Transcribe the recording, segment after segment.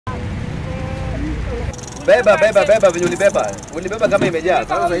Beba venye ulibeba. Ulibeba kama imejaa.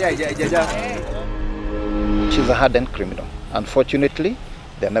 Sasa haijajaa. She's a hardened criminal. Unfortunately,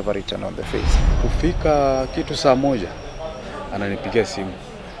 they're never written on the face. Kufika kitu saa moja, ananipigia simu.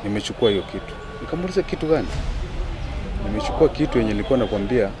 Nimechukua hiyo kitu. Nikamuuliza kitu gani? Nimechukua kitu yenye nilikuwa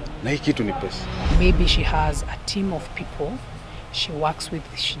nakwambia na hii kitu ni pesa. Maybe she has a team of people she works with.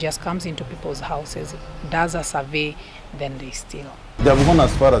 She just comes into people's houses, does a survey, then they steal. They have gone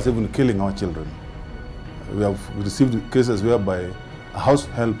as far as even killing our children. We have received cases whereby a house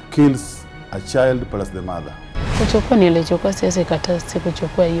help kills a child plus the mother. Kuchukua nilichukua, siwezi kataa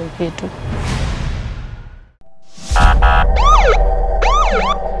kuchukua hiyo kitu.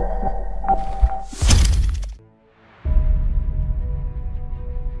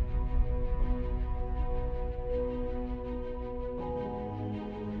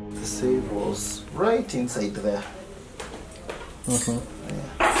 The safe was right inside there.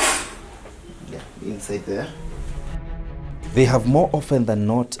 Yeah, inside there. They have more often than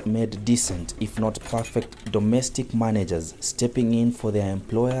not made decent, if not perfect, domestic managers stepping in for their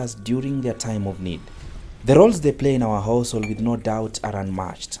employers during their time of need. The roles they play in our household with no doubt are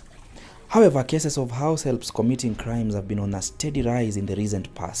unmatched. However, cases of house helps committing crimes have been on a steady rise in the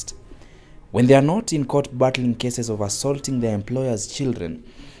recent past. When they are not in court battling cases of assaulting their employers' children,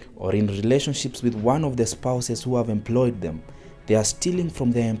 or in relationships with one of the spouses who have employed them, they are stealing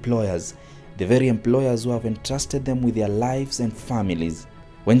from their employers, the very employers who have entrusted them with their lives and families.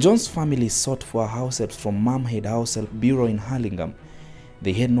 When John's family sought for a house help from Maid House Help Bureau in Hurlingham,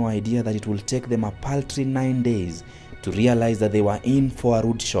 they had no idea that it will take them a paltry 9 days to realize that they were in for a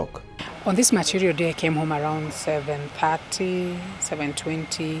rude shock. On this material day, I came home around 7:30,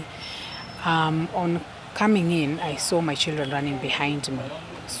 7:20. On coming in, I saw my children running behind me.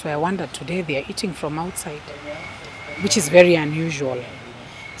 So I wondered, today they are eating from outside, which is very unusual.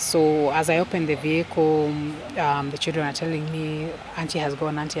 So as I opened the vehicle, the children are telling me, Auntie has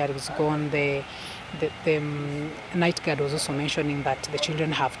gone, Auntie has gone. The night guard was also mentioning that the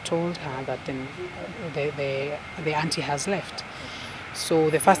children have told her that the auntie has left. So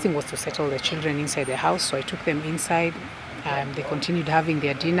the first thing was to settle the children inside the house. So I took them inside. They continued having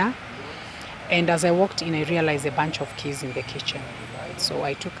their dinner. And as I walked in, I realized a bunch of keys in the kitchen. So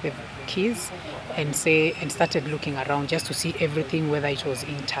I took the keys and started looking around just to see everything, whether it was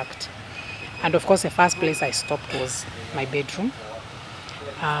intact. And of course, the first place I stopped was my bedroom.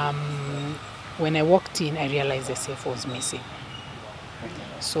 When I walked in, I realized the safe was missing.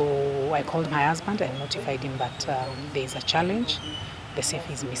 So I called my husband and notified him that there is a challenge, the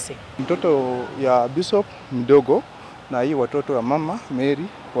safe is missing. Mtoto ya Bishop mdogo na hii watoto ya mama Mary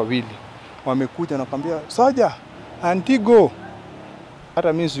wawili wamekuja na kwambia Soja, auntie go.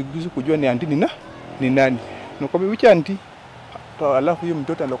 Hata mimi sikuweza kujua ni auntie ni nani. Nakwambia which auntie? Alafu hiyo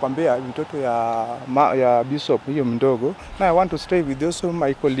mtoto alokuambia mtoto ya Bishop hiyo mdogo, na I want to stay with also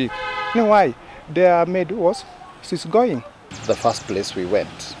my colleague. You know why? Their maid she's going. The first place we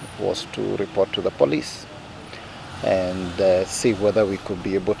went was to report to the police and see whether we could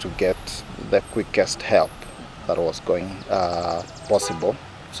be able to get the quickest help that was going possible,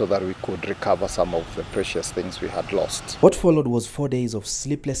 so that we could recover some of the precious things we had lost. What followed was 4 days of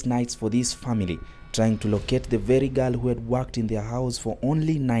sleepless nights for this family, trying to locate the very girl who had worked in their house for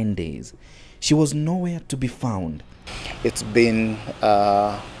only 9 days. She was nowhere to be found. It's been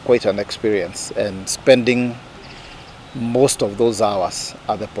quite an experience, and spending most of those hours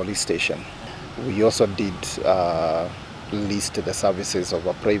at the police station. We also did list the services of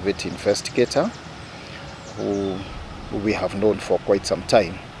a private investigator who we have known for quite some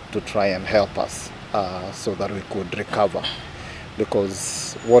time to try and help us so that we could recover,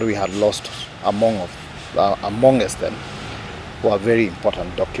 because what we had lost amongst them were very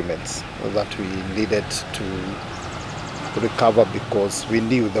important documents that we needed to recover, because we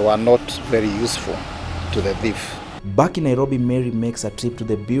knew they were not very useful to the thief. Back in Nairobi, Mary makes a trip to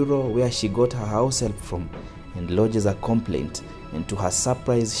the bureau where she got her house help from and lodges a complaint. And to her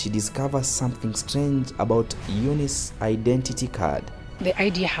surprise, she discovers something strange about Eunice's identity card. The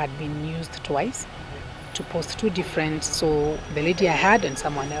ID had been used twice to post two different, so the lady I had and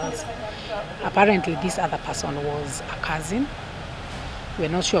someone else. Apparently this other person was a cousin. We're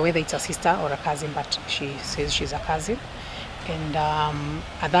not sure whether it's a sister or a cousin, but she says she's a cousin. And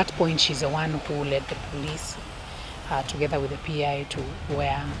at that point, she's the one who led the police together with the PI to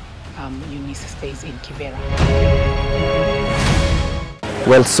where Eunice stays in Kibera.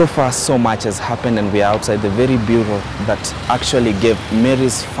 Well, so far so much has happened, and we are outside the very bureau that actually gave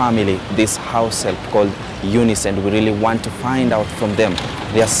Mary's family this house help called Eunice, and we really want to find out from them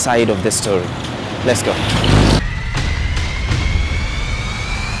their side of the story. Let's go.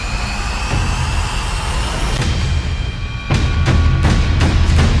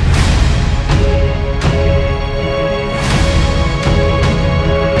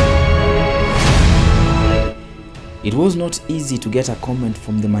 was not easy to get a comment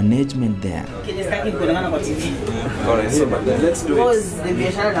from the management there. Alright, so but then let's do it. I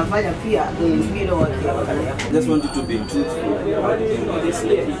just want you to be truthful about this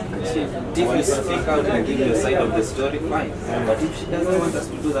lady. If you speak out and give your side of the story, fine. But if she doesn't want us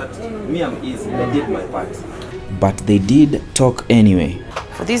to do that, me, I'm easy. I did my part. But they did talk anyway.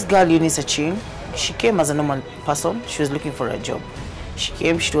 For this girl, Eunice Achieng, she came as a normal person. She was looking for a job. She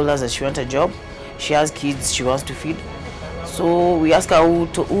came, she told us that she wanted a job. She has kids she wants to feed. So we asked her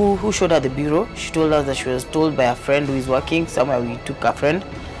who showed her the bureau. She told us that she was told by a friend who is working somewhere. We took a friend.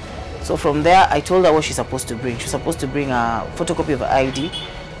 So from there, I told her what she's supposed to bring. She's supposed to bring a photocopy of her ID,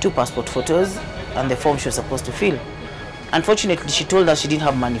 2 passport photos, and the form she was supposed to fill. Unfortunately, she told us she didn't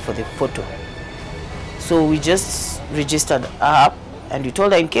have money for the photo. So we just registered her up, and we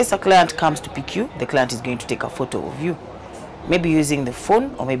told her in case a client comes to pick you, the client is going to take a photo of you. Maybe using the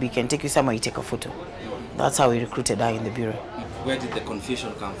phone, or maybe he can take you somewhere, you take a photo. That's how we recruited her in the bureau. Where did the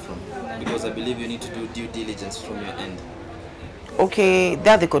confusion come from? Because I believe you need to do due diligence from your end. Okay,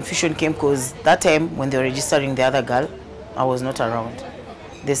 there the confusion came because that time when they were registering the other girl, I was not around.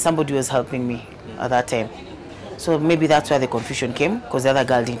 There's somebody who was helping me at that time. So maybe that's where the confusion came, because the other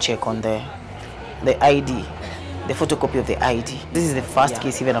girl didn't check on the ID, the photocopy of the ID. This is the first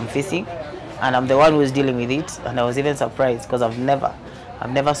case even I'm facing, and I'm the one who is dealing with it, and I was even surprised because I've never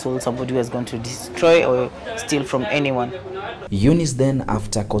sold somebody who is going to destroy or steal from anyone. Eunice then,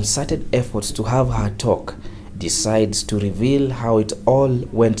 after concerted efforts to have her talk, decides to reveal how it all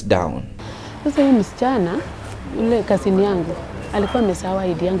went down. Sasa huyu msichana, yule kasini yangu, alikuwa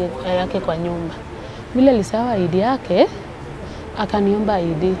amesahau ID yake kwa nyumba. Vile alisahau ID yake, akaniomba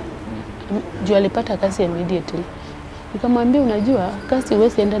ID. Juu alipata kazi immediately. Nikamwambia unajua, kazi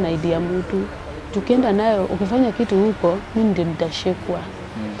huwezi enda na ID ya mtu. Tukienda nayo, ukifanya kitu huko, mimi ndio nitashikwa.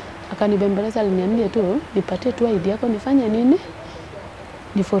 Akanibembeleza, aliniambia tu, nipatie tu ID yako nifanye nini?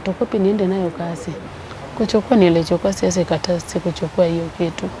 Ni photocopy niende nayo kazi. Kuchukua nilichukua, siwezi kataa sikuchukua hiyo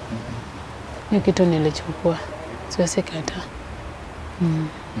kitu. Hiyo kitu nilichukua, siwezi kataa.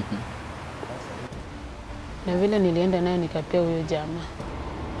 Na vile nilienda nayo nikapea huyo jamaa.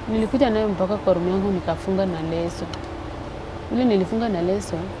 Nilikuja nayo mpaka kwa room yangu nikafunga na leso. Vile nilifunga na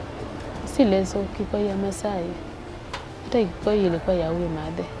leso, si leso, kikoi ya Masai. Hata kikoi ilikuwa ya huyo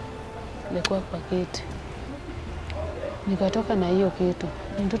madhe. Ilikuwa kwa kiti. Nikatoka na hiyo kitu.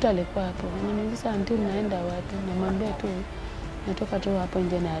 Mtoto alikuwa hapo. Ananiuliza auntie unaenda wapi? Namwambia tu natoka tu hapo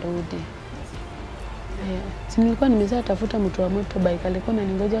nje narudi. Si nilikuwa nimezaa tafuta mtu wa motorbike, alikuwa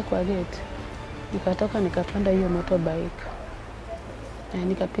ananingoja kwa gate. Nikatoka nikapanda hiyo motorbike.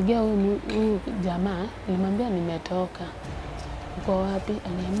 Nikapigia huyu jamaa, nilimwambia nimetoka. Uko wapi?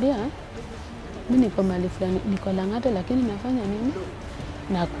 Aliniambia mimi niko mahali fulani, niko Lang'ata lakini nafanya nini?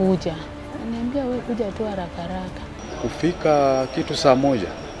 Nakuja. Aliniambia wewe kuja tu haraka haraka. Kufika kitu saa 1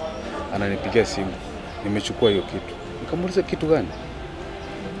 ananipigia simu. Nimechukua hiyo kitu. Nikamuuliza kitu gani?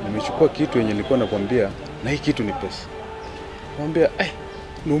 Nimechukua kitu yenye nilikuwa nakwambia na hii kitu ni pesa. Nikamwambia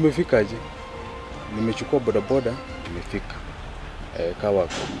ni umefikaje? Nimechukua bodaboda, nimefika. Kawa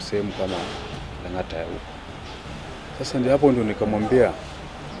sehemu kama Lang'ata ya huko. Sasa ndio hapo ndio nikamwambia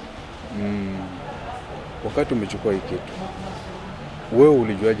wakati umechukua hii kitu, wewe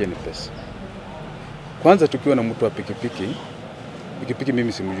ulijuaje ni pesa? Kwanza tukiwa na mtu wa pikipiki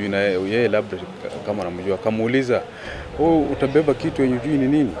mimi simjui, na yeye labda kama anamjua, kamuuliza utabeba kitu yenye hujui ni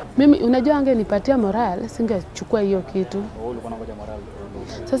nini? Mimi unajua angenipatia moral, singechukua hiyo kitu.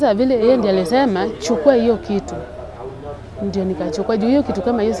 Sasa vile yeye ndiye alisema chukua hiyo kitu, ndio nikachukua. Juu hiyo kitu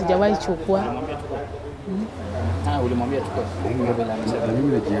kama hiyo sijawahi chukua. Ulimwambia chukua?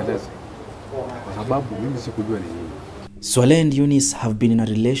 Mimi najieleza kwa sababu mimi sikujua ni nini. Swaleh and Eunice have been in a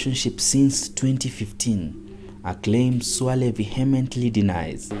relationship since 2015, a claim Swaleh vehemently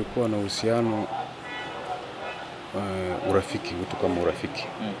denies. Tulikuwa na uhusiano urafiki, vitu kama urafiki.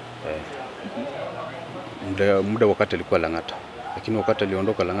 Muda wakati alikuwa Lang'ata, lakini wakati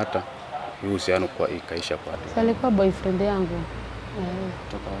aliondoka Lang'ata hiyo uhusiano kwa ikaisha pale. Alikuwa boyfriend yangu.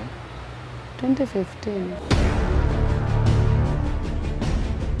 Toka 2015.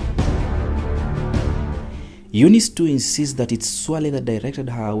 Eunice too insists that it's Swaleh that directed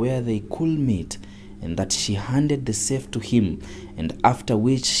her where they could meet, and that she handed the safe to him, and after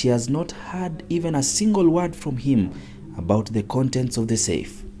which she has not heard even a single word from him about the contents of the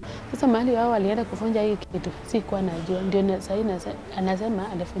safe. Sasa mahali wao walienda kufunja hii kitu, sikuwa najua. Ndio sasa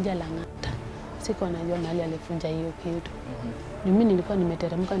anasema alifunja Lang'ata. Sikuwa najua mahali alifunja hiyo kitu. Mimi nilikuwa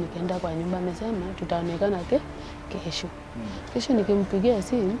nimeteremka nikaenda kwa nyumba, amesema tutaonekana kesho. Kesho nikimpigia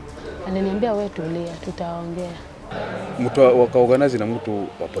simu, aliniambia wewe tulia, tutaongea. Mtu wakaorganize na mtu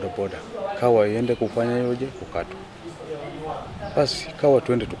wa bodaboda. Kawa iende kufanya yoje kukatwa. Basi ikawa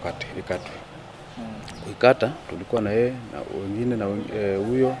twende tukate, ikatwe. Kuikata tulikuwa na yeye na wengine na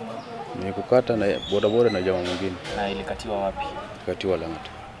huyo ni kukata na bodaboda na jamaa mwingine. Na ilikatiwa wapi? Ilikatiwa Lang'ata.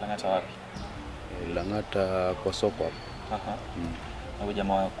 Lang'ata wapi? Lang'ata kwa soko hapo. Aha. Na huyo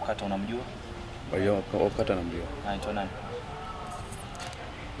jamaa wa kukata unamjua? Wakata namjua. Anaitwa nani?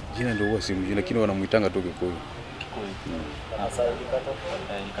 Jina ndio huwa simjui, lakini wanamuitanga tu Kikuyu. Kikuyu. Sasa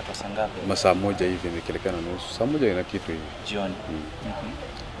ilikatwa saa ngapi? Masaa moja hivi imekelekana nusu. Saa moja ina kitu hivi. Jioni.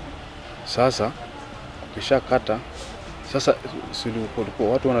 Sasa kisha kata. Sasa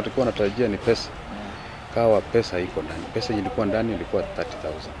watu wanatakiwa wanatarajia ni pesa. Kawa pesa iko ndani. Pesa ilikuwa ndani ilikuwa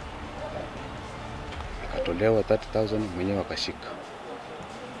 30,000. Ikatolewa 30,000 mwenyewe akashika.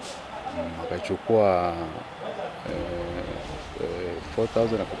 Akachukua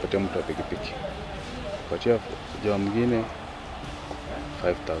 4,000 akapatia mtu wa pikipiki. Akapatia jamaa mwingine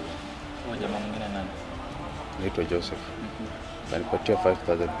 5,000. Huyo jamaa mwingine nani? Anaitwa Joseph. Akanipatia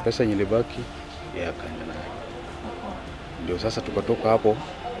 5,000. Pesa ilibaki yeye akaenda nayo. Ndio sasa tukatoka hapo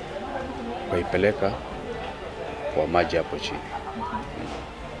kaipeleka kwa maji hapo chini.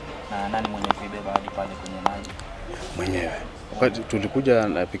 Na nani mwenye kuibeba hadi pale kwenye maji? Mwenyewe. Wakati tulikuja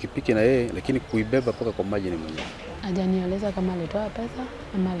na pikipiki na yeye, lakini kuibeba paka kwa maji ni mwenyewe. Hajanieleza kama alitoa pesa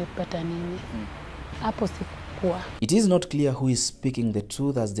ama alipata nini. Hapo sikuwa. It is not clear who is speaking the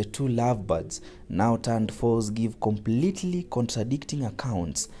truth, as the two lovebirds, now turned foes, give completely contradicting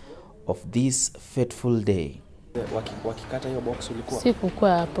accounts of this fateful day. Wakikata hiyo box ulikuwa?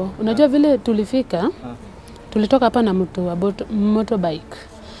 Sikuwa hapo. Unajua vile tulifika, tulitoka hapa na mtu wa motorbike.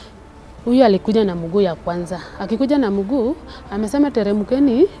 Huyu alikuja na mguu ya kwanza. Akikuja na mguu, amesema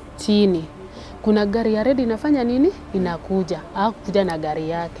teremkeni chini. Kuna gari ya red inafanya nini? Inakuja. Hakuja na gari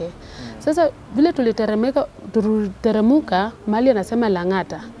yake. Sasa vile tuliteremuka, mali anasema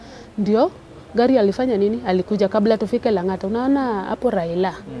Lang'ata. Ndio gari alifanya nini? Alikuja kabla tufike Lang'ata. Unaona hapo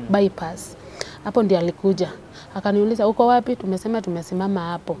Raila bypass. Hapo ndio alikuja. Akaniuliza uko wapi? Tumesema tumesimama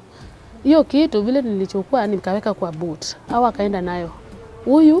hapo. Hiyo kitu vile nilichukua nikaweka kwa boot. Au akaenda nayo.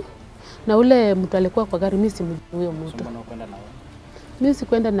 Huyu na ule mtu alikuwa kwa gari, mimi simjui huyo mtu. Mimi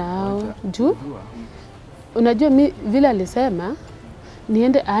sikwenda nao juu. Unajua mimi vile alisema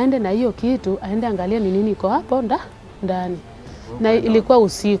aende na hiyo kitu, aende angalia ni nini iko hapo ndani. Na ilikuwa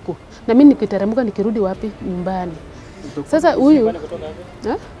usiku. Na mimi nikiteremka nikirudi wapi? Nyumbani. Sasa huyu kutoka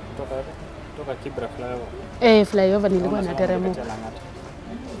Kibra flyover. Flyover nilikuwa nateremka.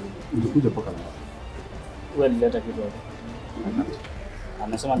 Ulikuja paka wewe nileta kitu hapo.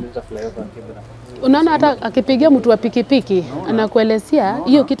 Anasema nileta flyover Kibra. Unaona hata akipigia mtu wa pikipiki anakuelezea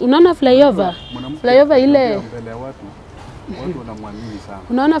hiyo kitu. Unaona flyover? Flyover ile mbele ya watu wanamwamini sana.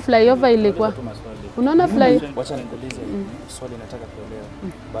 Unaona flyover ilikuwa. Unaona flyover. Wacha nikuulize swali nataka kuelewa.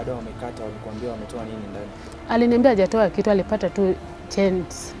 Baada wamekata walikuambia wametoa nini ndani? Aliniambia hajatoa kitu, alipata tu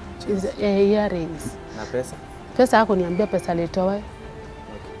chains, earrings. Na pesa? Pesa hakuniambia pesa alitoa.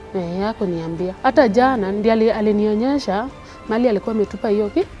 Hakuniambia. Hata jana ndiye alinionyesha mali alikuwa ametupa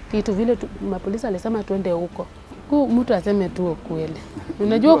hiyo kitu vile mapolisi alisema tuende huko. Mtu aseme tu ukweli.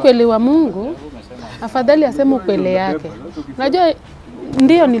 Unajua ukweli wa Mungu, afadhali aseme ukweli yake. Unajua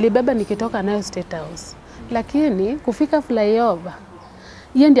ndio nilibeba nikitoka nayo State House. Lakini kufika flyover,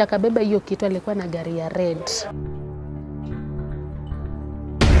 yeye ndiye akabeba hiyo kitu, alikuwa na gari ya red.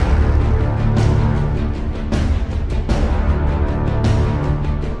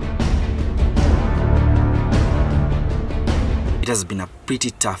 It has been a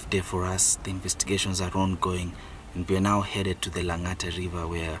pretty tough day for us. The investigations are ongoing, and we are now headed to the Lang'ata River,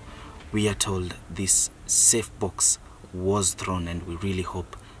 where we are told this safe box was thrown, and we really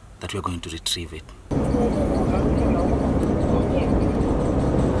hope that we are going to retrieve it.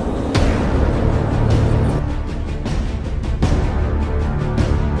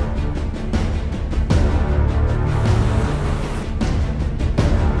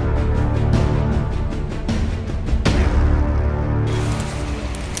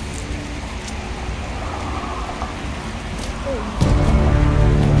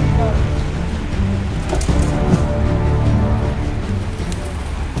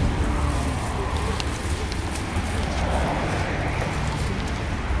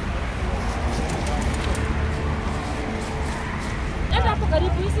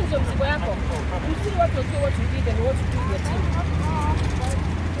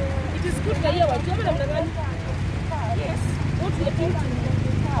 It is good to hear what you're doing. Yes. What we are doing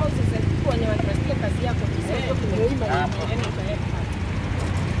houses and people when you understand kazi yako kisio kimeumbwa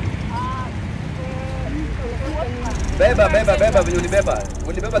Beba venye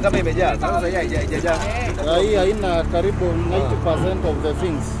ulibeba kama imejaa. Sasa hii haijajaa. Hii haina karibu 90% of the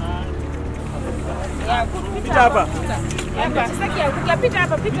things. Yeah, pita hapa. Hapa sasa kianguka pita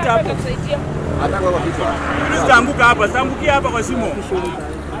hapa kusaidia. Nataka kwa kichwa. Sitaanguka hapa, sitaangukia hapa kwa shimo.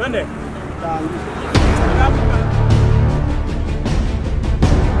 Twende.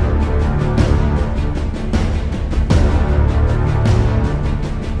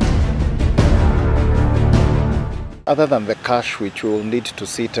 Other than the cash, which we'll need to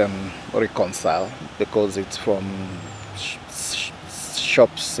sit and reconcile because it's from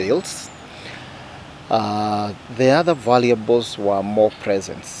shop sales, the other valuables were more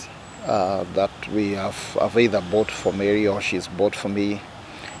presents that we have either bought for Mary or she's bought for me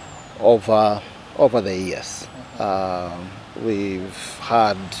over the years. We've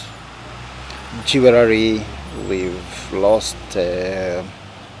had jewelry, we've lost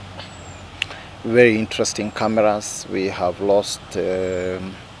very interesting cameras, we have lost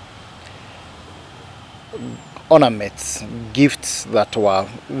ornaments, gifts that were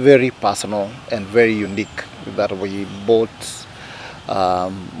very personal and very unique that we bought,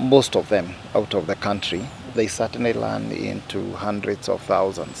 most of them out of the country. They certainly land into hundreds of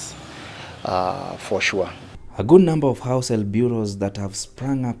thousands for sure. A good number of house-help bureaus that have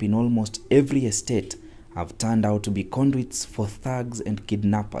sprung up in almost every estate have turned out to be conduits for thugs and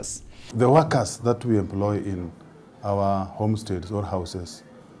kidnappers. The workers that we employ in our homesteads or houses,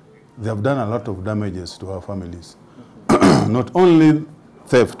 they have done a lot of damages to our families. Not only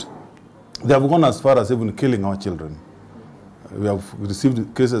theft, they have gone as far as even killing our children. We have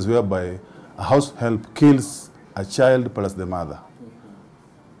received cases whereby a house help kills a child plus the mother.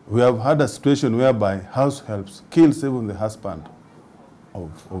 We have had a situation whereby house helps kills even the husband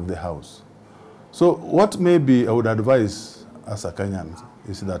of the house. So what maybe I would advise as a Kenyan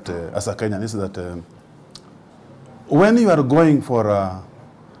is that, when you are going for a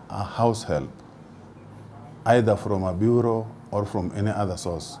house help, either from a bureau or from any other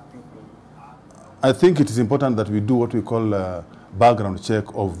source, I think it is important that we do what we call a background check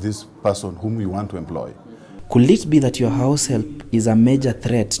of this person whom you want to employ. Could it be that your house help is a major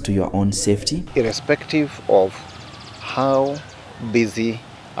threat to your own safety? Irrespective of how busy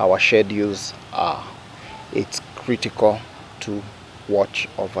our schedules are, it's critical to watch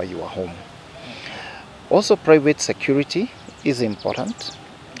over your home. Also, private security is important.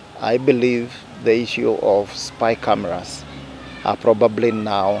 I believe the issue of spy cameras are probably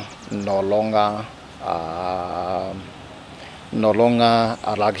now no longer a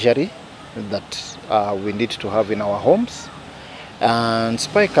luxury that we need to have in our homes. And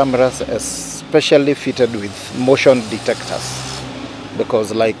spy cameras especially fitted with motion detectors,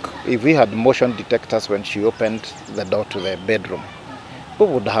 because like if we had motion detectors when she opened the door to the bedroom, we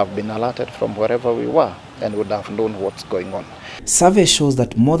would have been alerted from wherever we were and would have known what's going on. Survey shows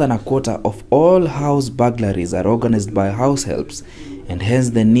that more than a quarter of all house burglaries are organized by house helps, and hence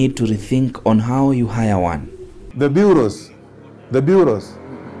the need to rethink on how you hire one. The bureaus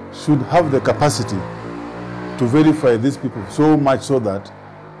should have the capacity to verify these people so much so that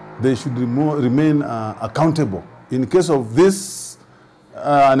they should remain accountable. In case of this,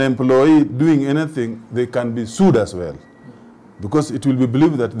 an employee doing anything, they can be sued as well, because it will be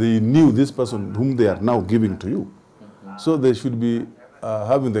believed that they knew this person whom they are now giving to you. So they should be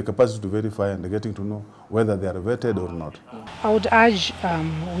having the capacity to verify and getting to know whether they are vetted or not. I would urge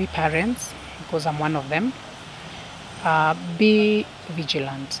we parents, because I'm one of them, be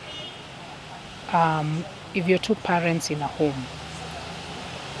vigilant. If you're two parents in a home,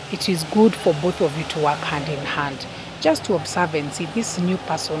 it is good for both of you to work hand in hand, just to observe and see this new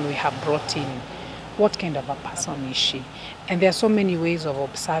person we have brought in, what kind of a person is she? And there are so many ways of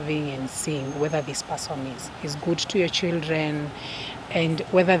observing and seeing whether this person is good to your children and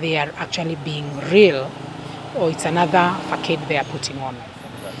whether they are actually being real or it's another facade they are putting on.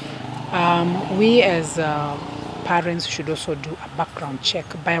 We as parents should also do a background check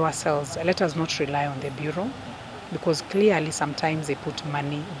by ourselves. Let us not rely on the bureau, because clearly sometimes they put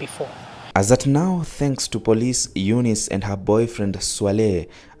money before. As at now, thanks to police, Eunice and her boyfriend Swaleh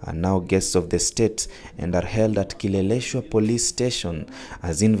are now guests of the state and are held at Kileleshwa police station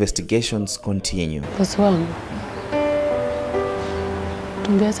as investigations continue. Bosi wangu,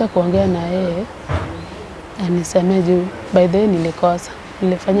 tungeweza kuongea na yeye anisemee juu by the way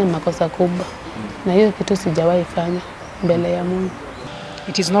nilifanya makosa kubwa na hiyo kitu sijawahi fanya mbele ya Mungu.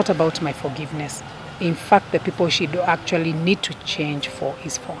 It is not about my forgiveness. In fact, the people she actually need to change for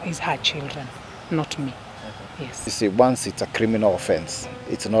is her children, not me. Yes. You see, once it's a criminal offense,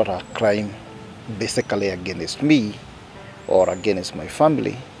 it's not a crime basically against me or against my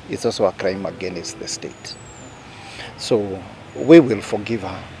family. It's also a crime against the state. So we will forgive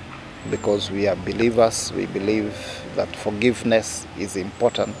her because we are believers. We believe that forgiveness is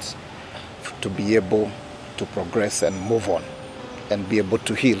important to be able to progress and move on and be able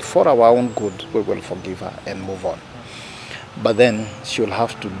to heal. For our own good, we will forgive her and move on. But then she'll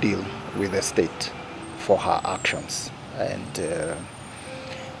have to deal with the state for her actions. And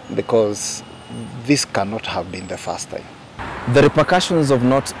because this cannot have been the first time. The repercussions of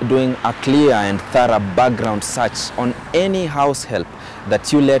not doing a clear and thorough background search on any house help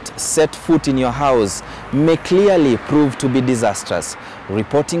that you let set foot in your house may clearly prove to be disastrous.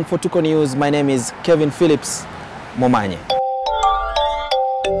 Reporting for Tuko News, my name is Kevin Phillips, Momanye.